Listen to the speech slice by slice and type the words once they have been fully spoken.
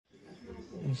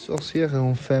Une sorcière est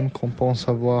une femme qu'on pense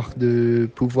avoir de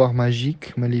pouvoirs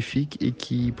magiques, maléfiques et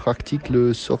qui pratique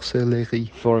le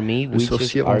sorcellerie. For me, Les witches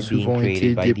sorcières ont are being souvent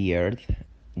created été by des... the earth.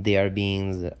 They are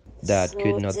beings that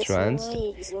could not trans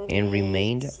and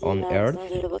remained on earth.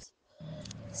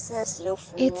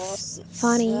 It's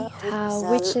funny how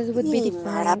witches would be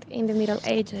defined in the Middle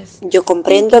Ages, Yo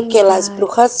comprendo thinking que las that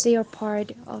brujas they are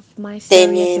part of mystery as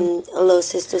tienen los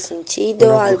sexto sentido,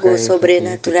 Una bruja algo es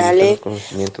aquella que utiliza los sobrenatural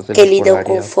conocimientos de que la lidan con polaridad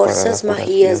para la fuerzas,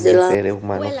 magías curación de de la... seres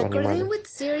humanos Well, o according animales. with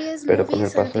series, Pero con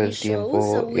el movies, and paso TV del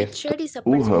shows, a tiempo witcher is a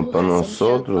person Bruja who para has some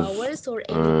health nosotros. powers or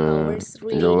any powers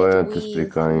Yo voy related a te with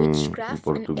explicar en witchcraft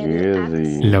and other portugués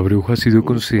acts. La bruja ha sido y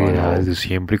considerada español. desde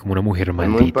siempre como una mujer Es muy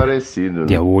maldita, parecido,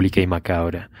 ¿no? diabólica y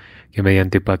macabra, que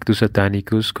mediante pactos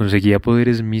satánicos conseguía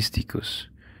poderes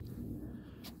místicos.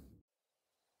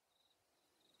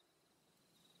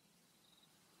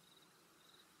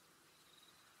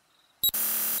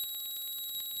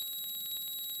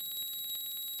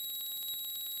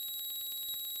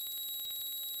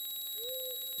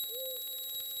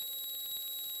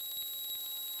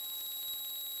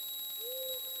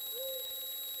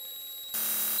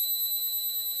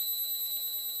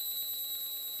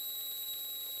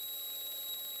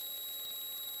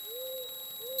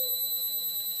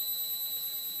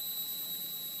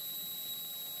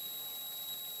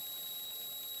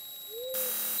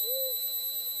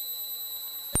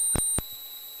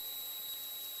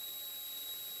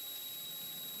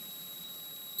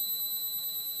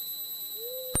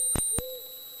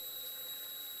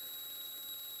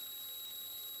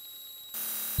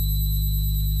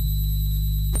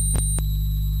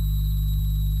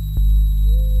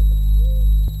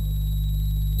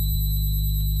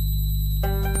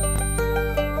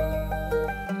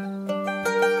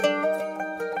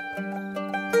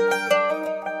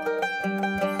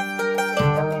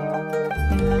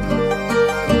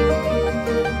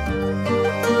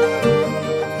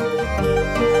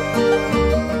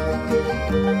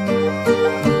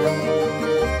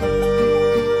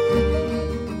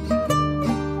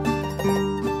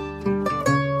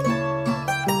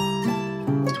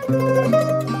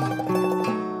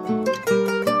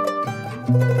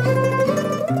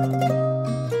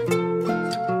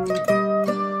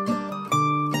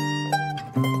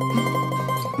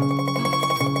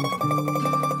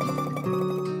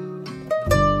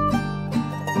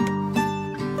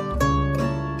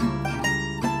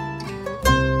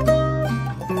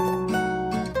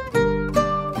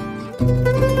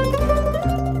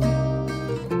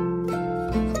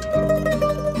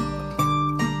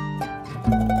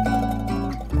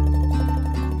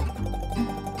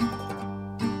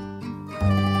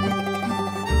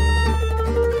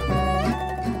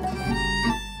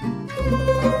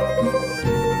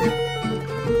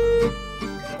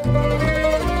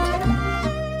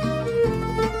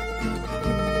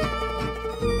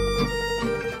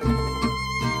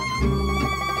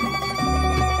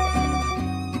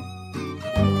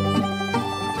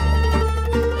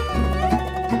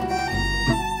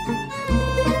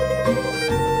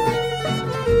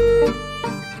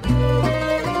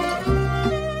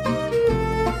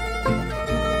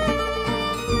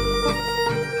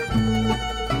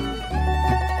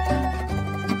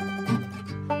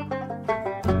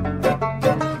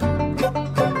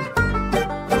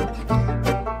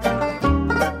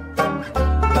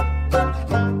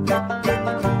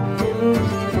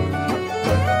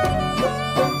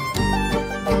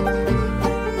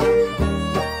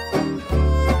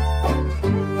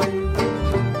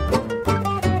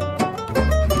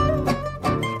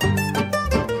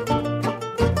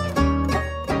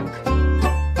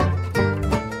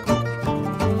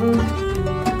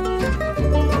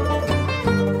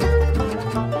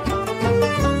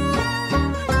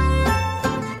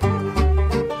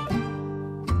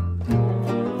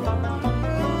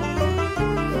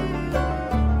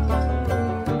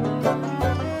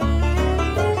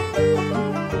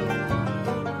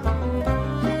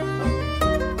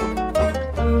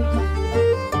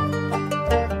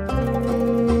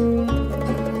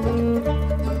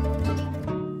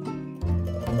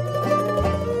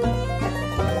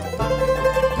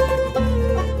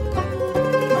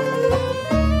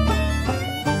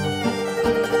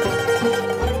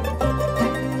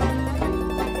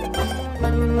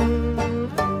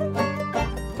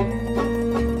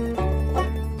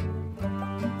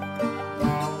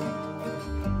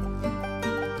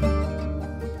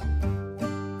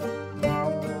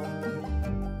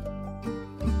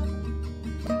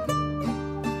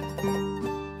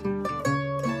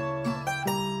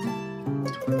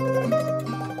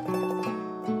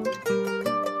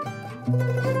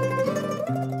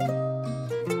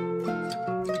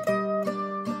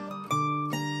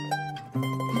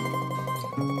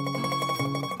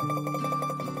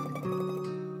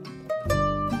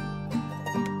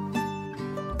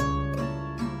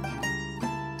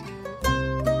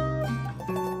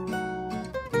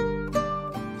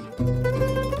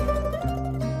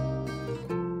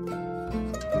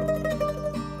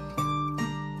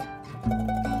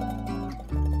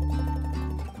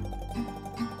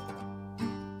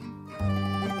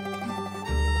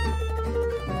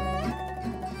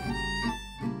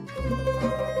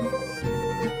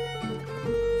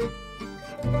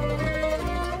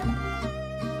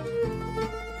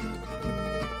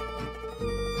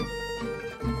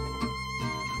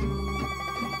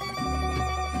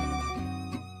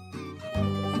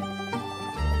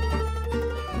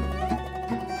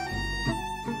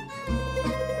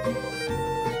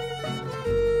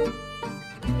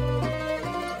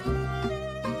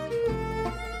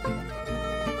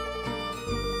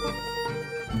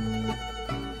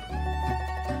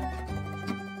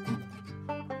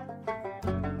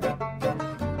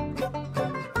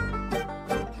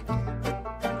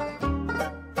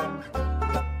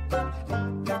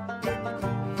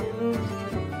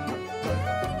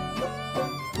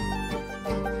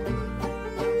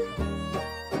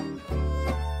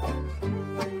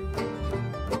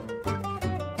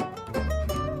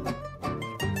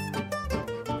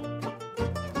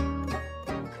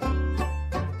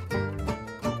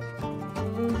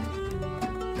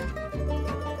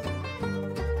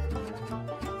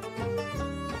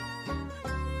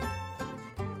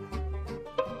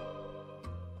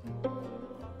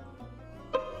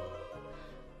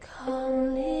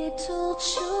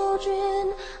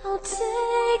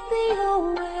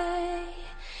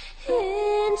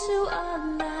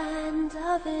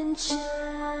 of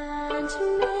enchantment.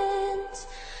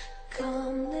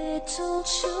 Come, little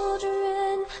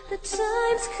children, the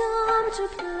time's come to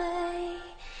play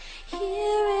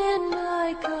here in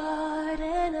my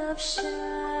garden of shadows.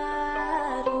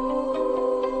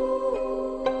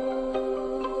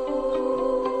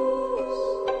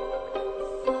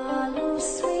 Follow,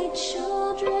 sweet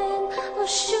children, I'll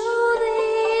show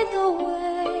thee the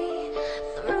way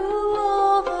through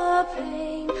all the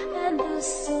pain and the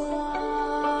sorrows.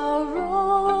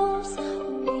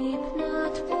 Weep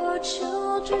not, poor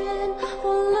children,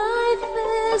 for life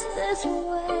is this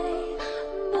way,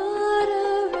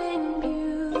 murdering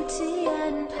beauty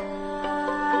and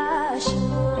passion.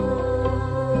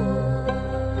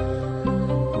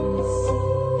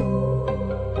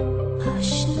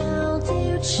 Hush now,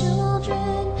 dear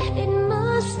children, it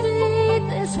must be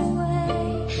this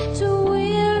way, to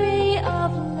weary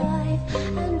of life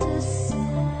and deceptions.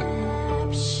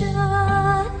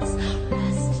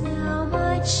 Rest now,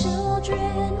 my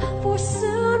children, for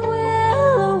soon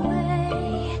we'll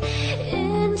away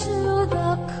into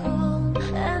the calm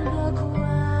and the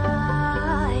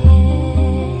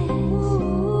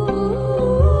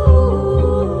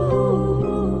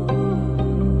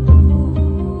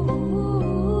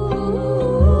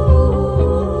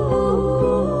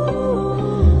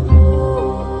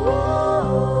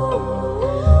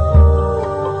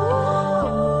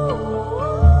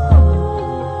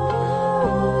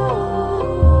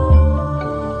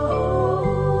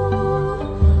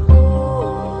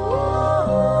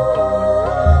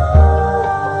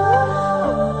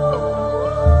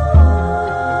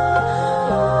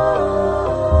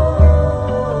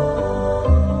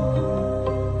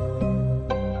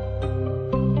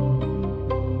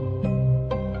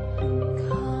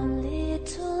Come,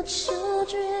 little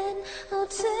children, I'll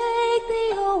take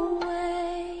thee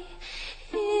away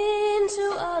into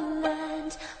a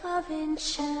land of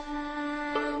enchantment.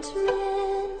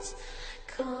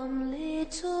 Come,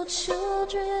 little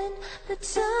children, the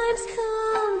time's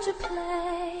come to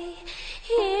play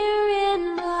here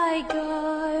in my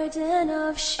garden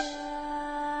of shadows.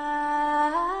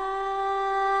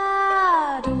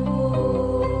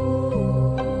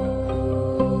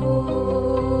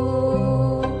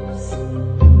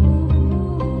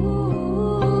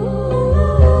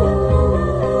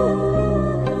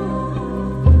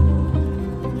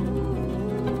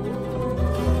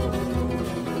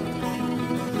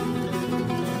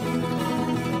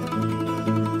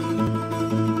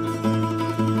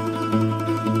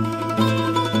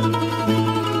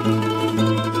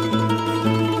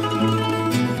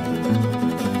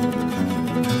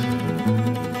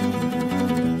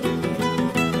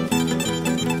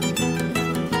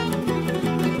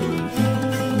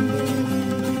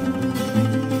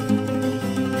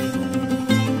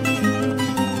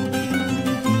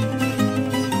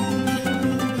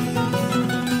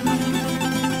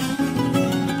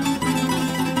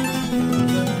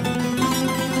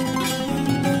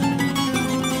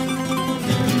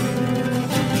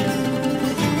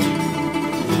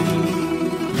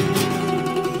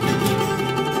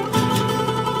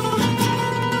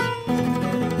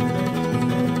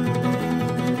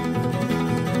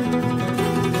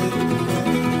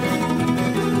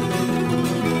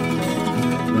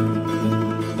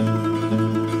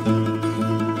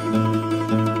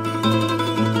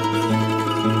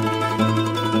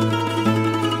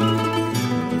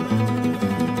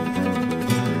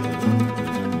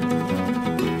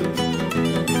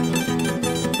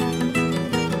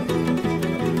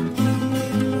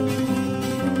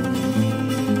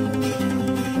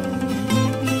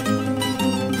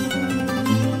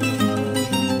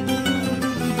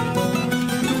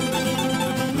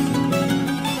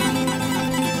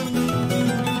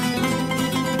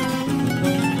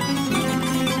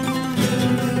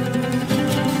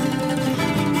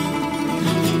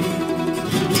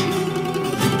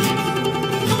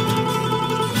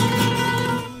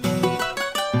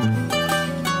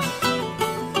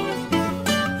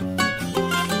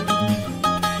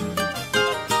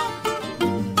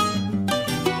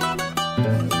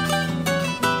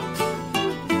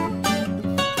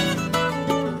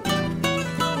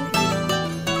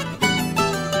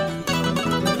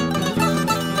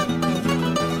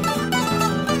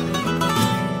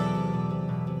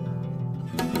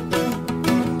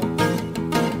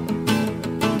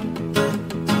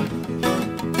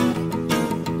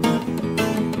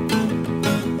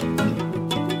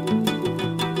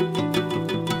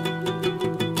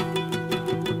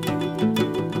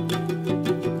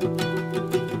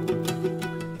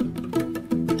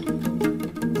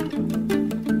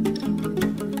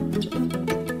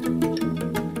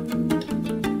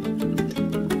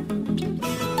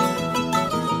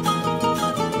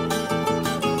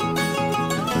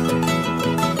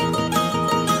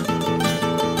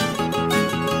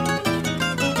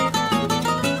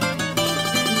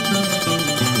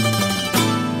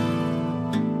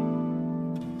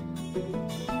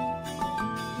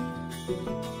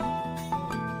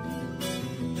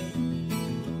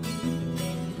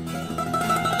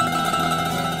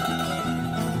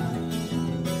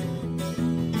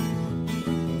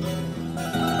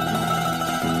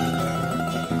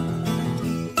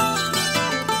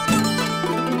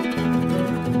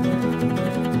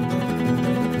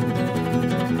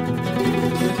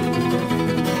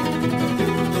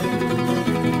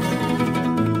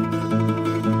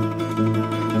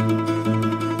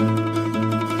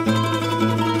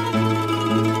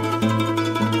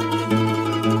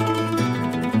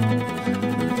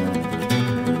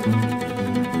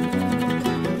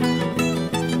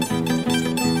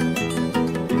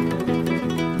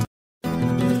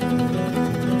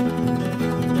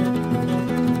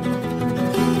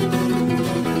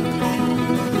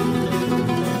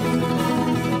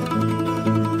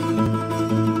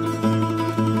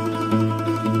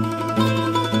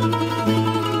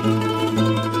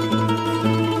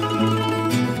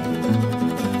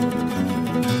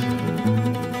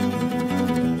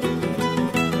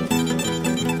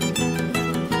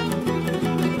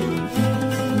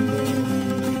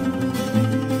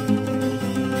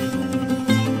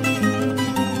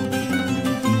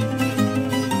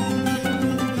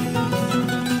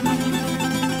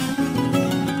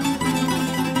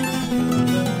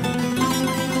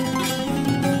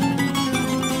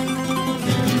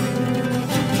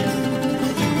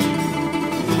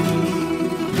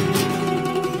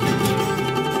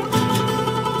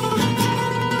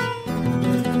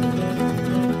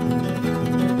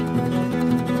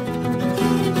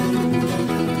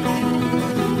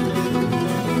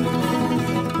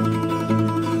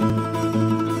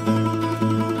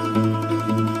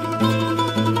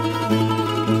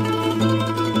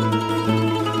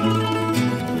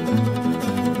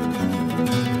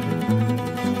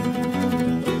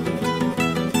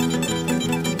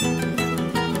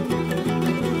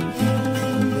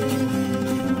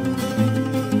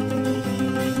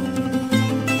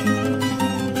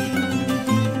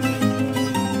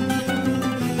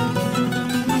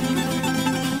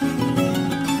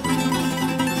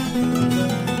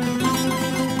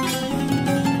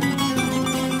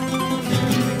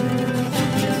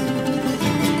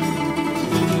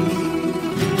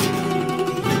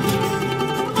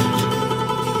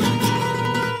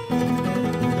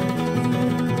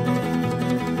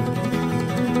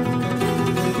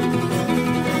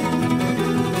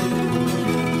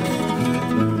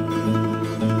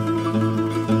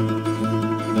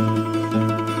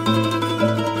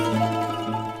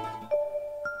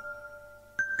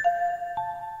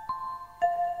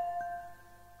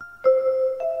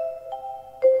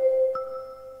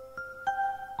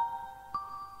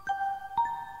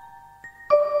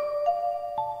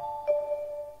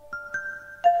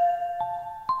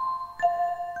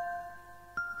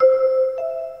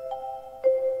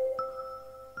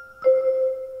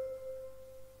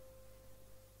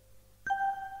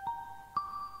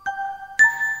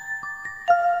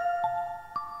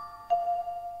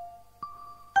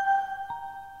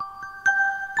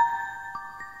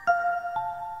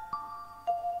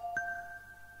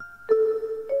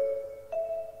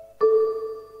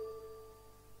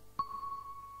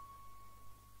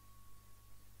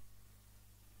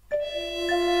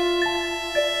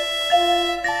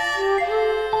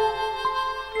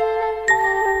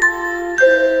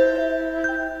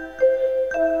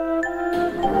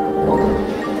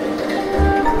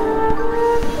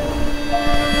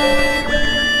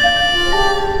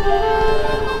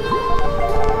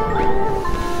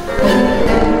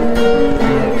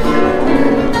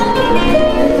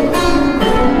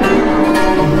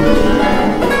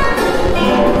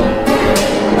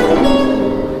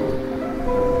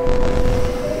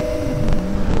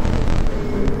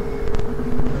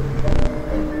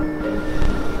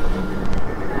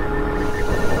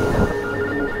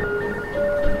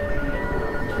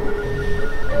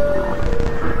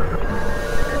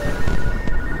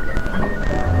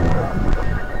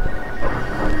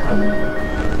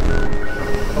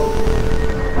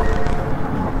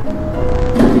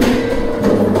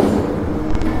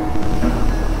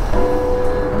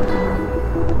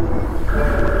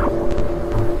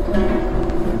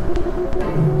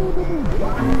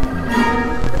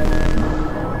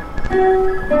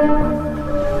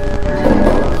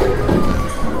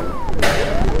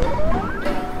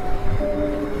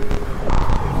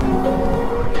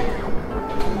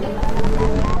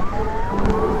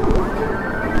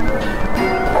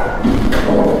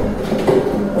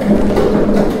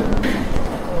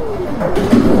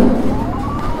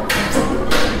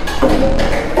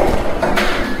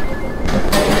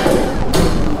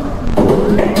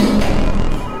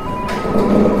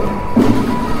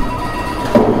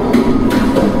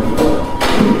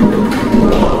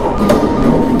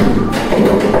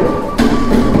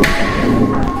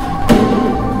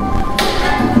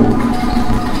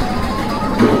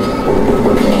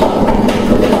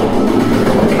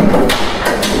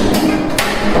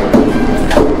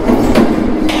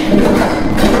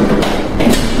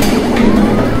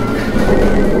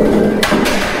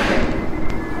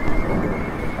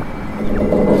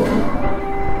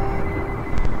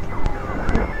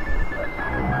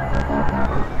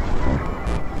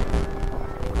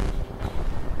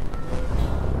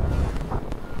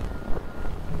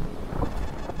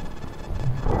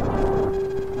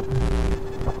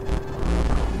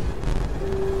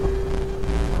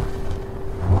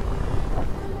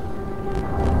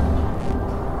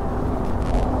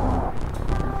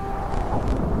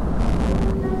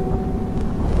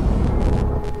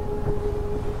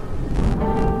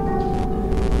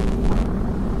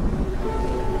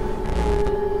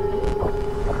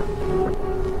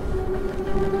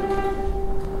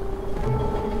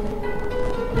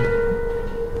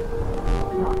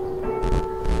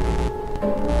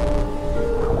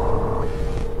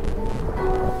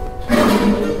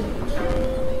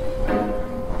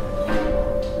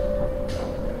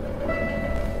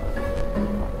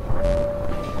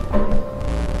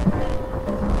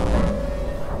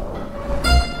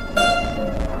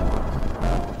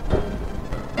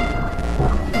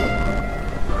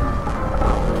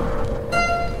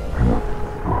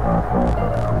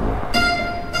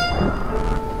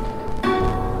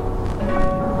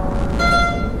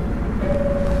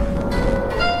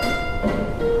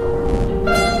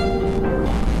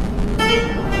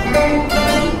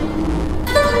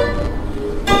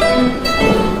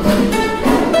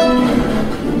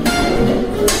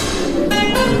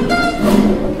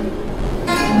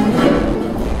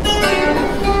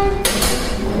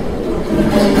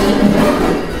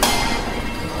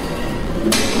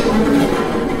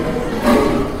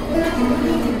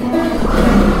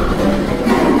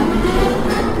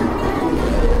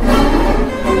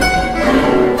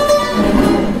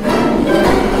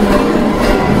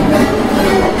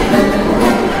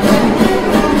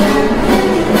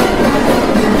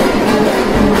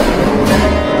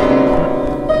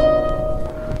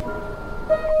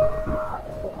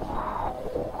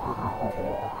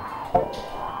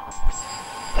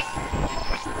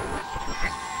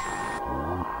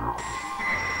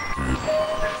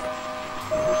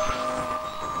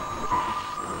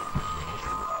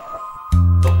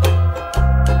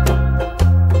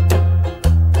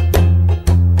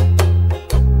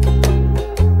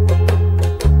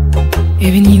 He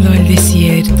venido al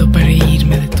desierto para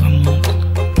reírme de tu amor,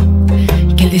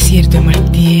 que el desierto es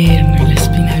más tierno y la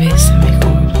espina besa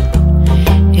mejor.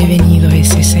 He venido a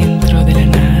ese centro de la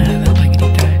nada para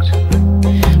gritar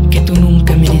que tú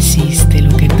nunca mereciste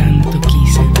lo que tanto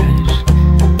quise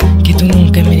dar, que tú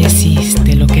nunca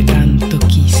mereciste lo que tanto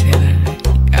quise dar.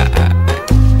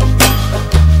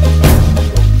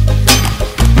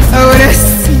 Ahora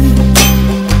sí,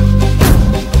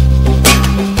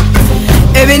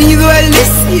 he venido al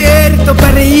desierto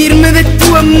para reírme de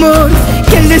tu amor,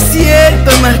 que el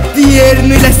desierto es más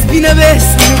tierno y la espina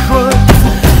besa mejor.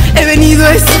 He venido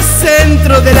a ese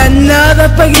centro de la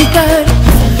nada para gritar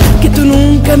que tú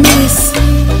nunca mereciste.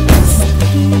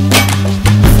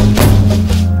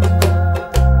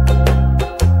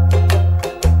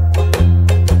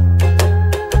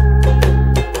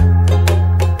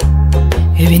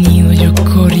 He venido yo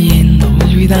corriendo,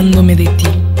 olvidándome de ti.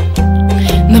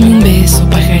 Dame un beso,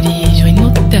 pajarillo, y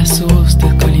no te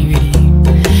asustes, colibrí.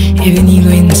 He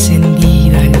venido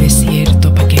encendida al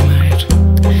desierto pa' quemar,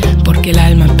 porque el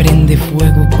alma prende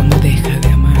fuego cuando deja de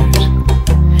amar,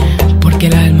 porque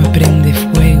el alma prende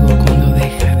fuego cuando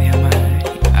deja de amar.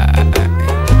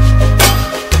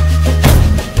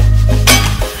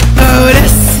 Ahora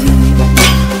sí,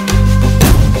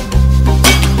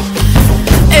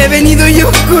 he venido yo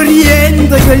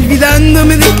corriendo y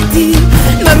olvidándome de ti.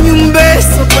 Dame un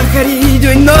beso,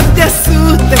 pajarillo, y no te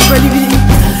asustes, colibrí.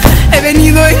 He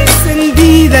venido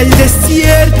encendida al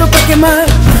desierto pa' quemar,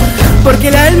 porque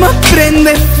el alma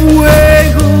prende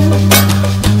fuego.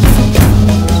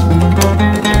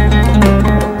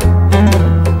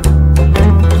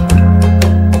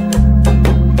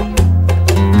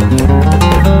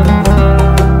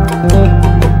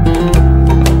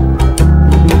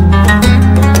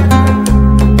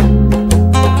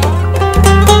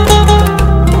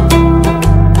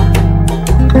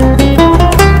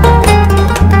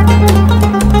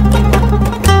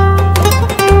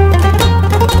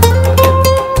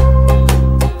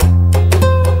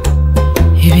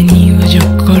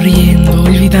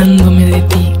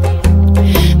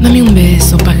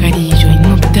 manso pajarillo, y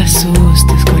no te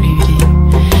asustes, colibrí.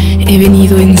 He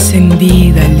venido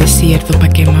encendida al desierto pa'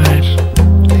 quemar,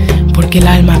 porque el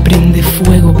alma prende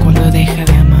fuego cuando deja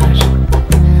de amar,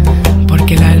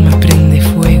 porque el alma prende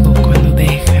fuego cuando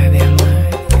deja de amar.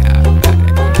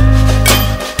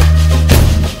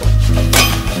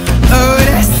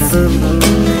 Ahora sí.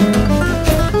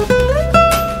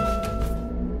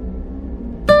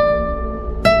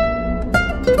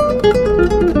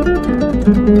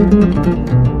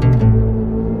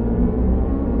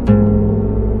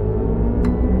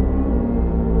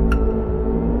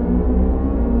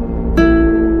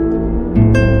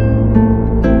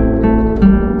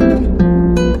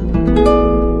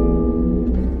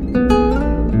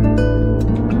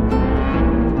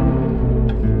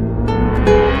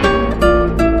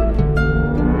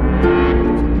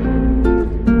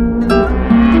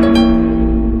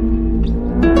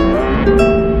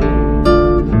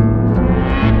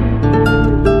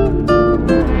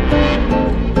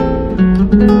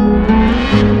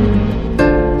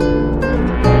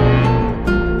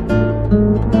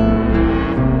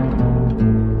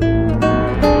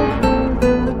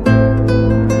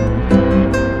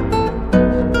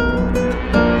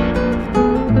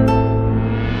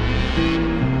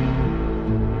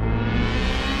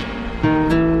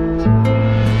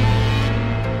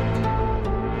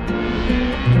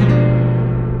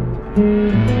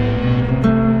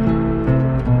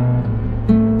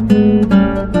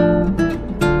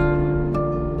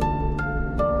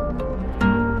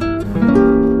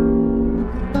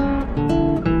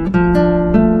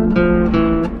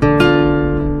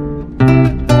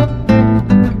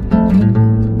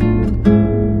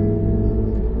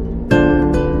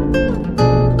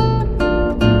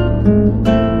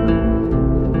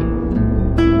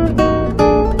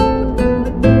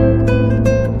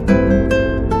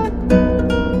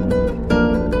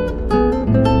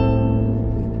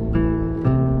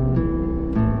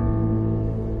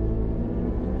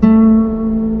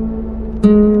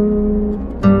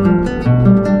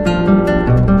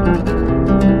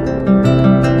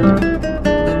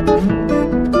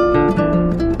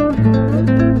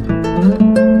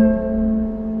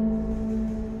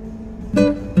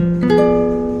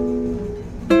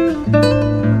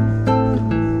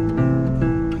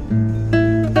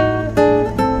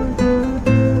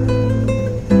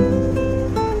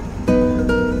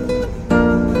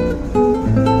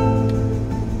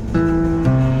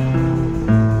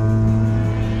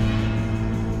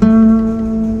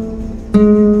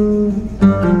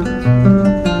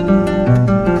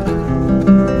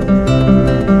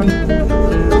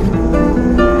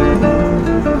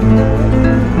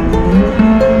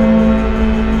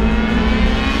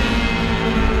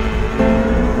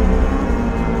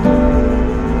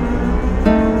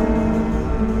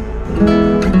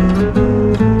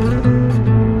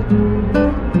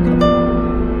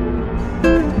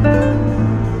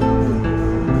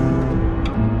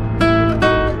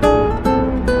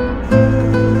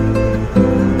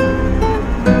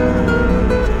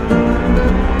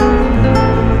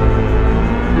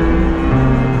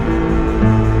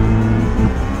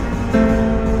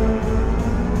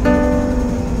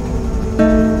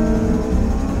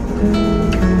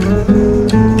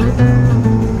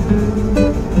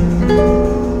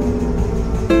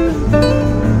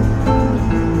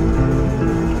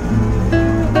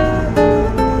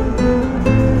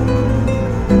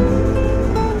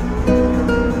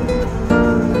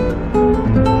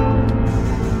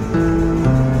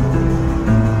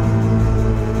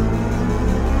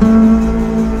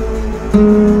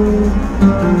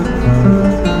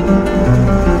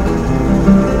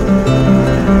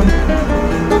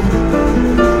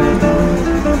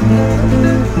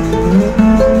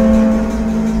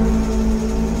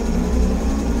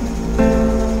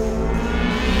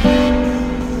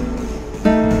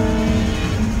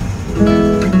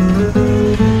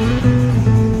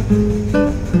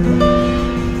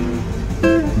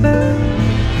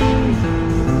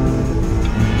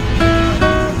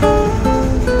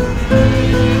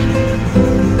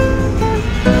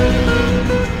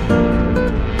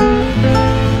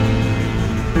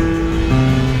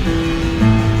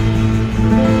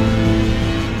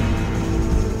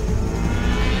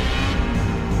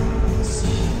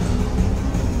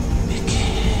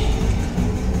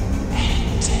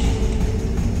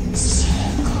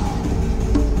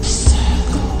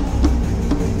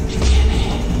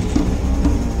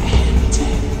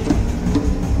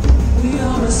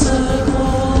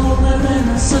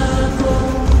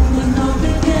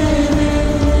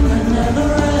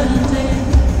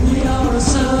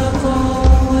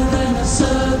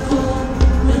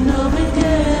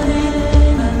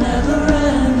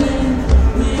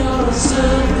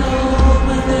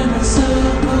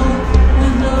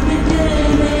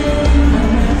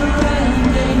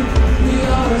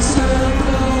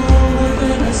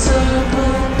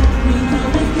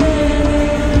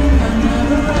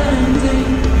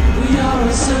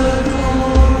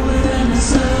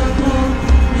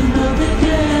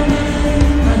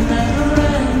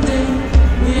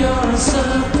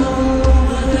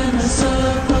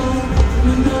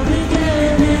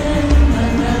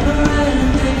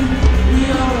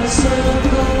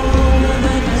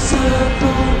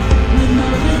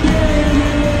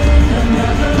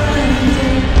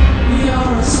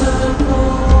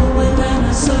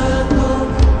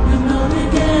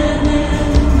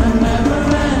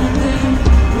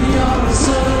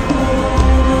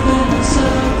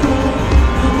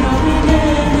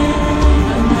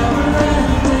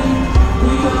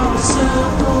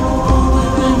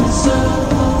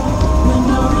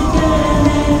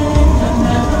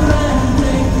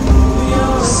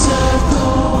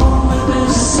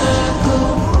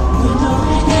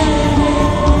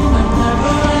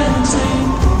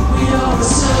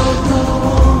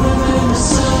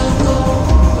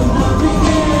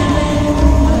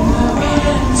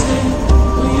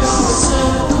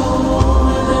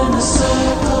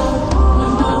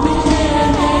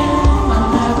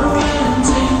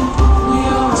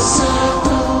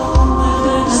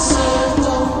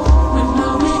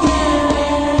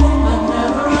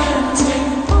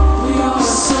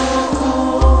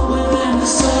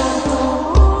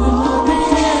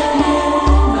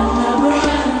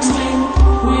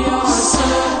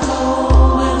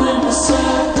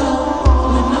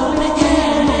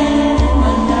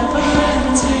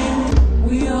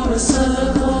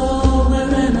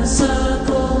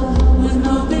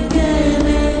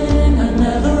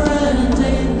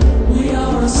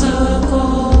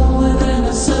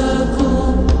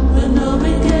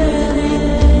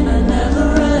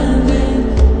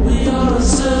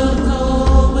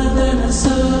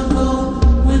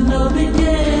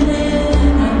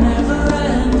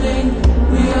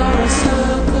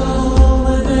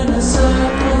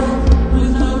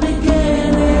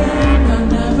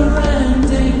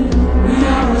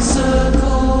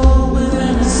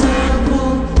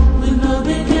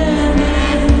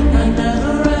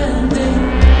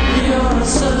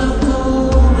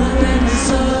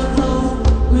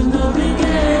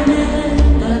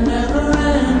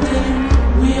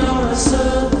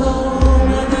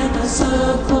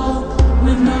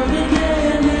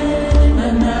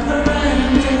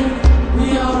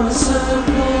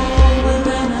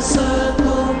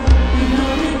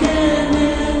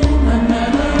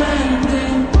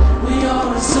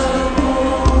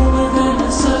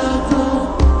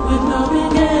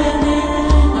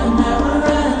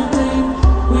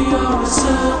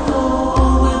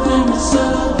 shadow within the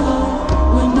sun.